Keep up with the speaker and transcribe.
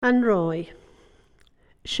An roi.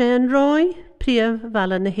 Sé an roi príomh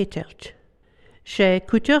bhela na hiteilt. Sé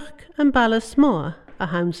cúteach an balla smá a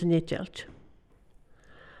hams an hiteilt.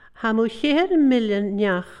 Ha mú 4 milliún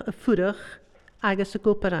neach a furach agus a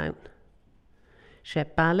goparán. Sé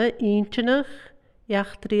balla íntinach,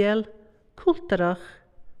 iachtriel, cultarach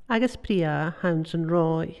agus pria hams an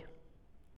roi.